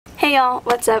Hey y'all,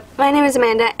 what's up? My name is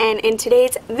Amanda, and in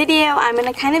today's video I'm going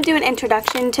to kind of do an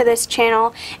introduction to this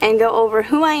channel and go over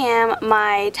who I am,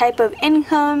 my type of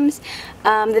incomes,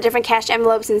 the different cash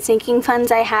envelopes and sinking funds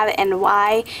I have and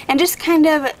why, and just kind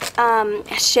of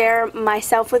share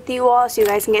myself with you all so you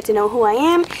guys can get to know who I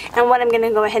am and what I'm going to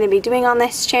go ahead and be doing on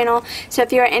this channel. So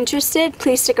if you're interested,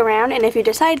 please stick around, and if you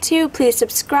decide to, please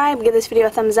subscribe, give this video a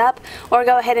thumbs up, or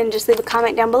go ahead and just leave a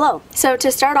comment down below. So to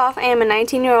start off, I am a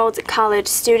 19-year-old college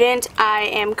student. I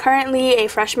am currently a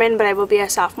freshman, but I will be a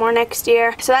sophomore next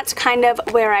year. So that's kind of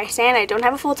where I stand. I don't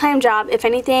have a full-time job. If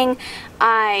anything,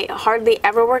 I hardly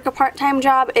ever work a part-time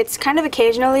job. It's kind of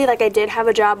occasionally, like I did have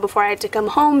a job before I had to come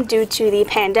home due to the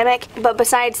pandemic. But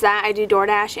besides that, I do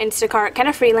DoorDash, Instacart, kind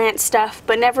of freelance stuff,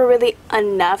 but never really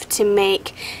enough to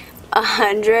make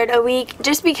 $100 a week,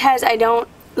 just because I don't.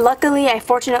 Luckily, I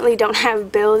fortunately don't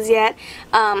have bills yet.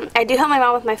 I do help my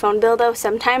mom with my phone bill though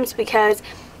sometimes, because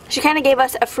she kind of gave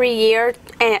us a free year,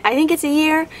 and I think it's a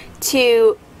year,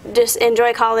 to just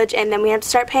enjoy college, and then we have to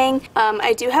start paying.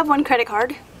 I do have one credit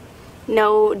card,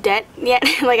 no debt yet.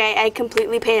 Like I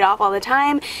completely pay it off all the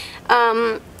time.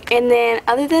 And then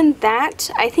other than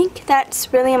that, I think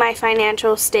that's really my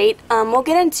financial state. We'll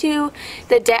get into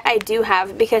the debt I do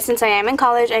have, because since I am in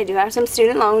college, I do have some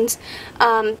student loans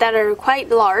that are quite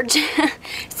large.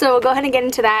 So we'll go ahead and get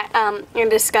into that and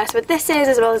discuss what this is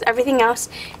as well as everything else.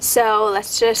 So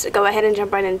let's just go ahead and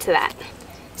jump right into that.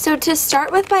 So to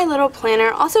start with my little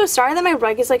planner, also sorry that my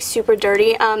rug is like super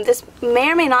dirty. This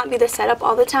may or may not be the setup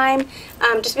all the time,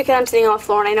 just because I'm sitting on the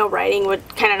floor and I know writing would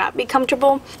kind of not be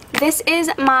comfortable. This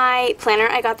is my planner.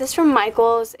 I got this from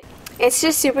Michael's. It's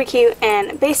just super cute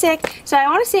and basic. So I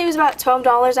want to say it was about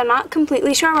 $12. I'm not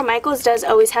completely sure, but Michael's does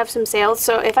always have some sales.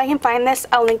 So if I can find this,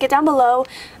 I'll link it down below,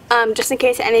 just in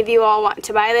case any of you all want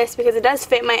to buy this, because it does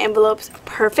fit my envelopes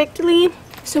perfectly.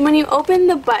 So when you open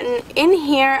the button, in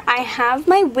here I have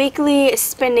my weekly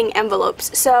spending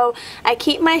envelopes. So I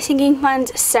keep my sinking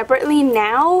funds separately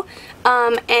now,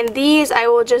 and these I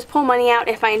will just pull money out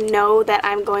if I know that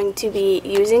I'm going to be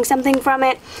using something from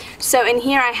it. So in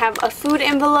here I have a food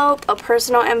envelope, a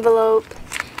personal envelope,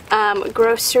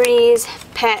 groceries,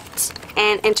 pet,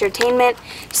 and entertainment.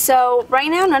 So right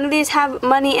now none of these have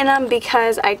money in them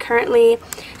because I currently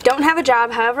don't have a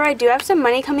job. However, I do have some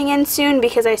money coming in soon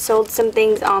because I sold some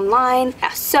things online.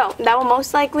 So that will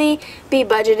most likely be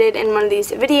budgeted in one of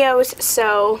these videos,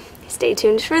 so stay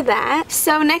tuned for that.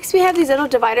 So next we have these little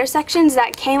divider sections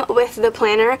that came with the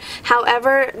planner.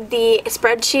 However, the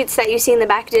spreadsheets that you see in the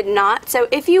back did not. So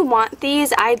if you want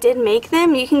these, I did make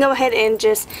them. You can go ahead and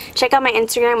just check out my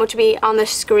Instagram, which will be on the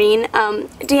screen.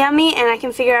 DM me and I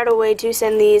can figure out a way to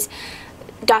send these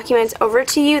documents over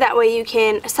to you. That way you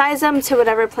can size them to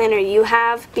whatever planner you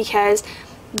have, because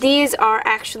these are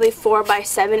actually 4 by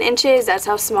 7 inches. That's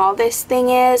how small this thing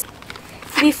is.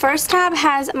 The first tab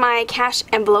has my cash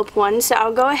envelope one, so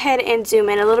I'll go ahead and zoom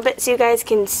in a little bit so you guys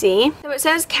can see. So it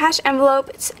says cash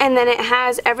envelopes, and then it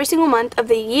has every single month of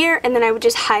the year, and then I would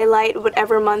just highlight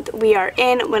whatever month we are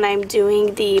in when I'm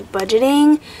doing the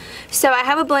budgeting. So I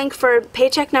have a blank for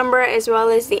paycheck number as well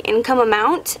as the income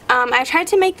amount. I tried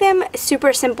to make them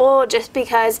super simple just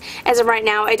because as of right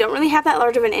now I don't really have that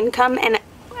large of an income, and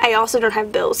I also don't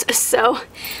have bills, so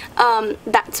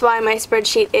that's why my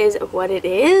spreadsheet is what it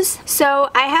is. So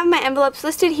I have my envelopes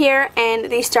listed here, and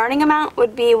the starting amount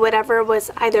would be whatever was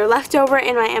either left over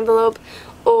in my envelope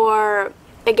or,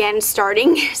 again,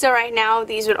 starting. So right now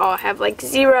these would all have like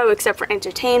 0 except for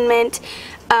entertainment.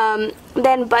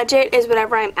 Then budget is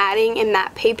whatever I'm adding in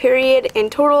that pay period. In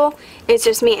total, it's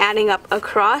just me adding up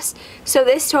across. So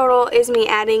this total is me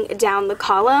adding down the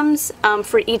columns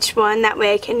for each one. That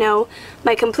way I can know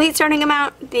my complete starting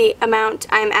amount, the amount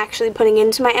I'm actually putting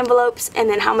into my envelopes, and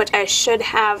then how much I should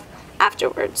have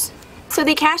afterwards. So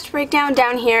the cash breakdown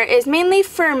down here is mainly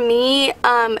for me,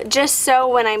 just so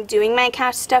when I'm doing my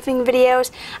cash stuffing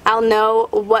videos, I'll know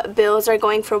what bills are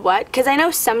going for what. Because I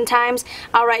know sometimes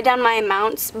I'll write down my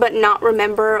amounts but not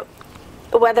remember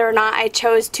whether or not I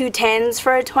chose 2 10s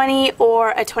for a 20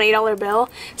 or a $20 bill.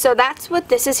 So that's what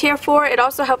this is here for. It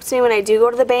also helps me when I do go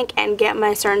to the bank and get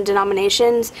my certain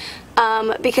denominations,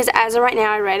 because as of right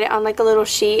now I write it on like a little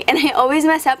sheet and I always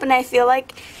mess up, and I feel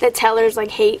like the tellers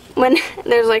like hate when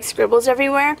there's like scribbles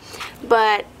everywhere.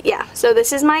 But yeah, so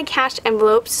this is my cash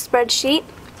envelopes spreadsheet.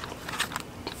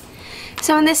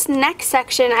 So in this next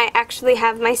section I actually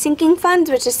have my sinking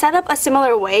funds, which is set up a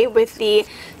similar way with the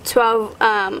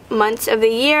 12 months of the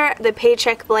year, the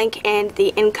paycheck blank, and the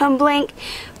income blank.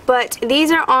 But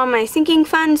these are all my sinking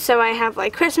funds, so I have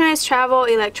like Christmas, travel,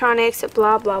 electronics,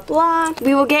 blah blah blah.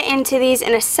 We will get into these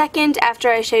in a second after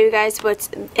I show you guys what's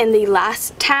in the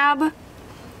last tab.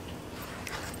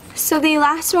 So the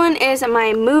last one is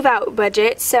my move out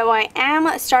budget. So I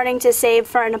am starting to save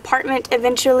for an apartment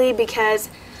eventually because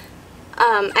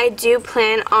I do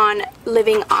plan on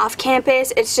living off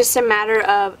campus. It's just a matter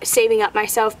of saving up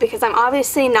myself because I'm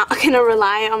obviously not going to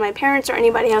rely on my parents or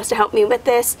anybody else to help me with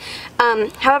this.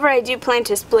 However, I do plan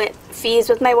to split fees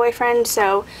with my boyfriend,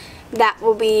 so that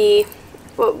will be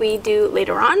what we do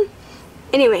later on.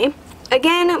 Anyway,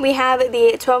 again, we have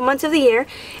the 12 months of the year,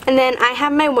 and then I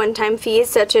have my one-time fees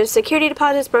such as security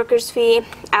deposits, broker's fee,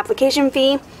 application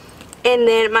fee, and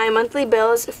then my monthly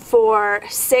bills for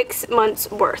 6 months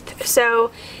worth.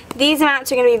 So these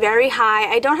amounts are going to be very high.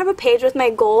 I don't have a page with my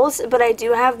goals, but I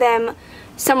do have them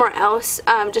somewhere else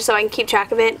just so I can keep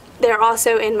track of it. They're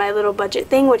also in my little budget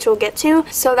thing, which we'll get to.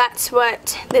 So that's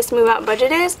what this move out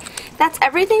budget is. That's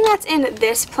everything that's in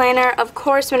this planner. Of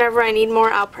course, whenever I need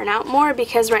more, I'll print out more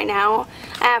because right now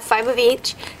I have 5 of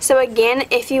each. So again,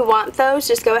 if you want those,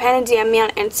 just go ahead and DM me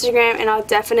on Instagram and I'll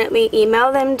definitely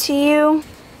email them to you.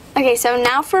 Okay, so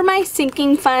now for my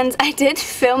sinking funds. I did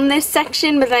film this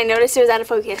section, but then I noticed it was out of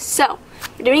focus. So,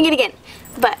 we're doing it again.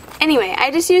 But anyway,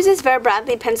 I just use this Vera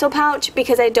Bradley pencil pouch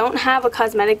because I don't have a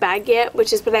cosmetic bag yet,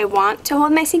 which is what I want to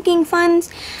hold my sinking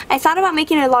funds. I thought about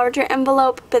making a larger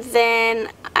envelope, but then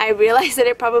I realized that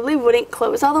it probably wouldn't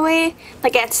close all the way,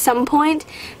 like at some point.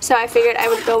 So I figured I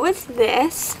would go with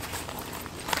this.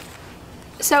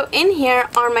 So in here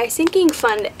are my sinking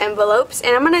fund envelopes,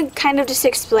 and I'm going to kind of just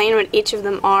explain what each of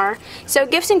them are. So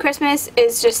gifts and Christmas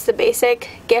is just the basic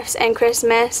gifts and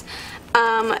Christmas.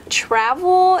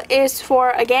 Travel is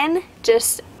for, again,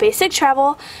 just basic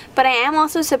travel, but I am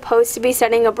also supposed to be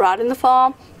studying abroad in the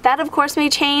fall. That of course may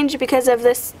change because of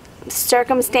the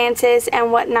circumstances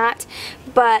and whatnot,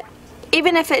 but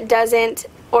even if it doesn't,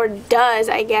 or does,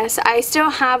 I guess, I still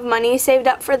have money saved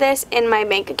up for this in my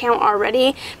bank account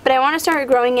already, but I want to start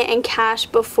growing it in cash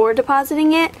before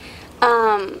depositing it,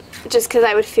 just because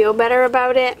I would feel better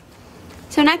about it.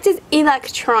 So next is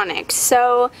electronics.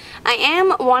 So I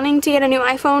am wanting to get a new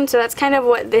iPhone, so that's kind of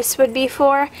what this would be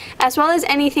for, as well as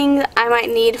anything that I might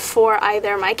need for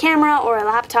either my camera or a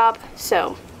laptop,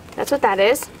 so that's what that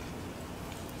is.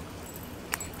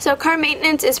 So car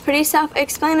maintenance is pretty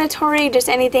self-explanatory, just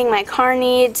anything my car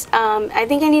needs. I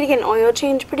think I need to get an oil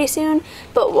change pretty soon,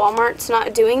 but Walmart's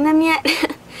not doing them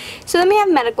yet. So then we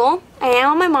have medical. I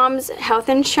am on my mom's health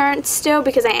insurance still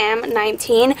because I am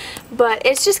 19, but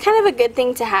it's just kind of a good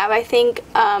thing to have, I think,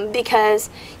 because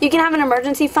you can have an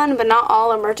emergency fund, but not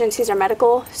all emergencies are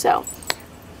medical, so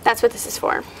that's what this is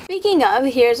for. Speaking of,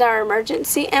 here's our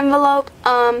emergency envelope.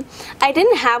 I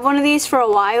didn't have one of these for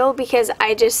a while because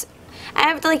I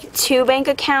have like 2 bank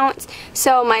accounts,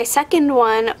 so my second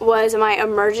one was my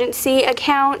emergency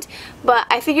account, but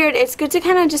I figured it's good to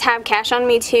kind of just have cash on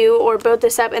me too, or build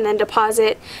this up and then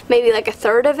deposit maybe like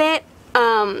 1/3 of it.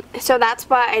 So that's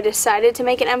why I decided to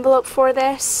make an envelope for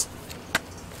this.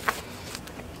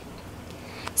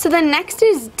 So the next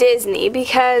is Disney,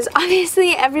 because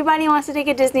obviously everybody wants to take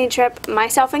a Disney trip,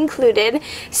 myself included.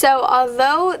 So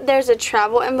although there's a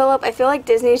travel envelope, I feel like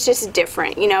Disney's just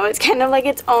different. You know, it's kind of like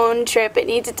its own trip. It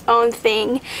needs its own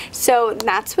thing. So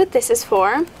that's what this is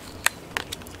for.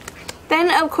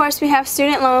 Then of course we have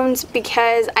student loans,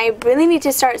 because I really need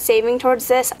to start saving towards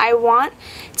this. I want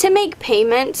to make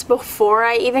payments before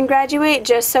I even graduate,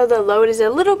 just so the load is a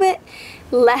little bit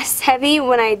less heavy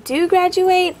when I do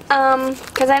graduate,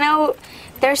 because I know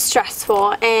they're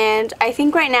stressful, and I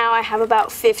think right now I have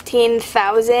about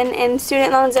 $15,000 in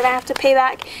student loans that I have to pay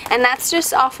back, and that's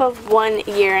just off of 1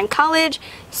 year in college,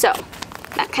 so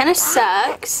that kind of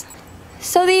sucks.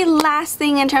 So the last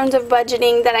thing in terms of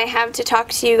budgeting that I have to talk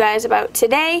to you guys about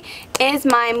today is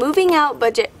my moving out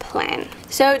budget plan.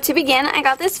 So to begin, I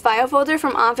got this file folder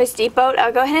from Office Depot.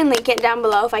 I'll go ahead and link it down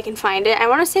below if I can find it. I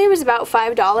want to say it was about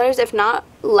 $5, if not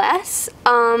less.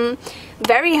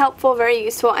 Very helpful, very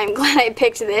useful. I'm glad I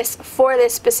picked this for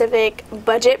this specific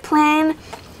budget plan.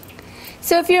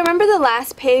 So if you remember the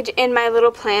last page in my little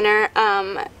planner,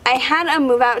 I had a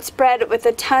move out spread with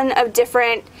a ton of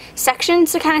different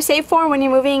sections to kind of save for when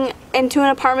you're moving into an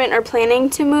apartment or planning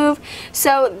to move.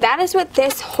 So that is what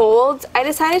this holds. I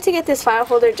decided to get this file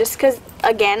folder just because,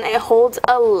 again, it holds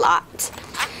a lot.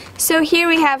 So here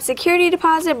we have security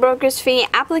deposit, broker's fee,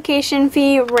 application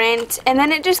fee, rent, and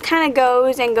then it just kind of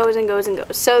goes and goes and goes and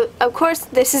goes. So of course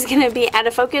this is going to be out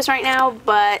of focus right now,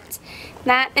 but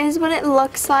that is what it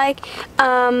looks like.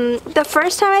 The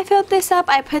first time I filled this up,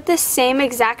 I put the same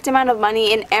exact amount of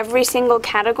money in every single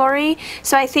category.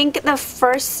 So I think the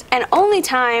first and only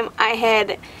time I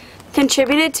had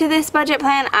contributed to this budget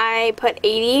plan, I put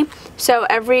 $80. So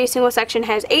every single section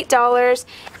has $8,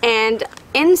 and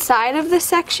inside of the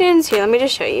sections, here, let me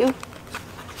just show you.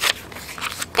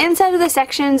 inside of the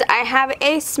sections, I have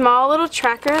a small little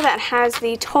tracker that has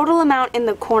the total amount in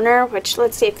the corner, which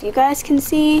let's see if you guys can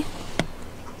see.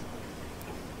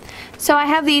 So I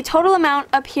have the total amount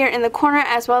up here in the corner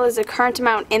as well as the current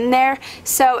amount in there.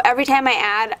 So every time I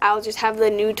add, I'll just have the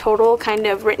new total kind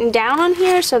of written down on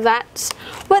here. So that's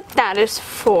what that is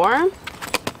for.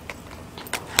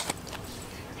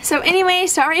 So anyway,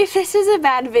 sorry if this is a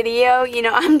bad video, you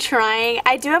know, I'm trying.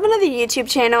 I do have another YouTube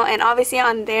channel, and obviously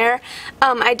on there,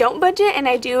 I don't budget and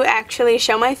I do actually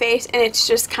show my face, and it's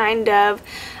just kind of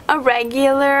a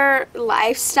regular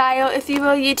lifestyle, if you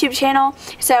will, YouTube channel.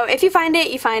 So if you find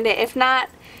it, you find it. If not,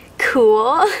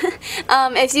 cool.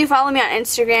 If you follow me on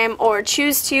Instagram or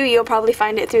choose to, you'll probably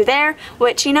find it through there,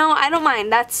 which, you know, I don't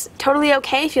mind. That's totally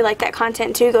okay. If you like that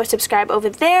content too, go subscribe over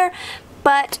there.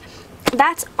 But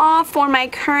that's all for my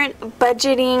current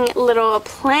budgeting little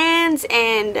plans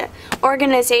and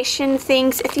organization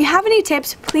things. If you have any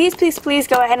tips, please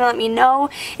go ahead and let me know.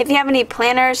 If you have any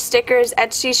planners, stickers,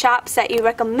 Etsy shops that you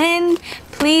recommend,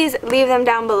 please leave them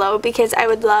down below because I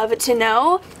would love to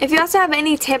know. If you also have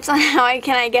any tips on how I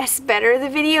can, I guess, better the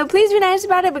video, please be nice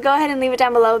about it, but go ahead and leave it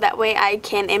down below. That way I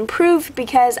can improve,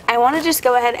 because I want to just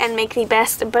go ahead and make the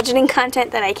best budgeting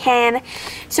content that I can.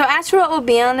 So as for what will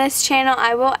be on this channel,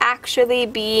 I will actually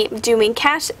be doing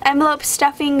cash envelope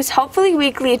stuffings, hopefully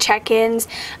weekly check-ins,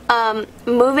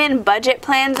 move-in budget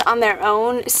plans on their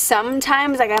own.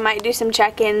 Sometimes, like, I might do some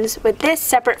check-ins with this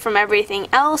separate from everything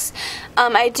else.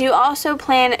 I do also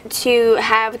plan to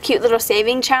have cute little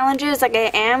saving challenges. Like,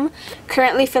 I am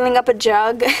currently filling up a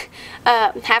jug,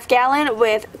 half gallon,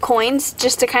 with coins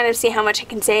just to kind of see how much I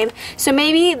can save. So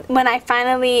maybe when I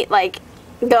finally, like,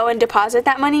 go and deposit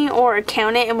that money or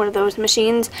count it in one of those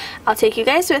machines, I'll take you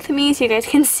guys with me so you guys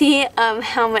can see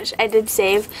how much I did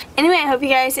save. Anyway, I hope you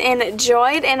guys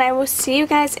enjoyed, and I will see you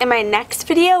guys in my next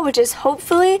video, which is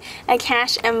hopefully a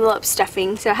cash envelope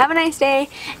stuffing. So have a nice day,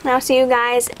 and I'll see you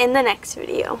guys in the next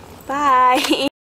video. Bye!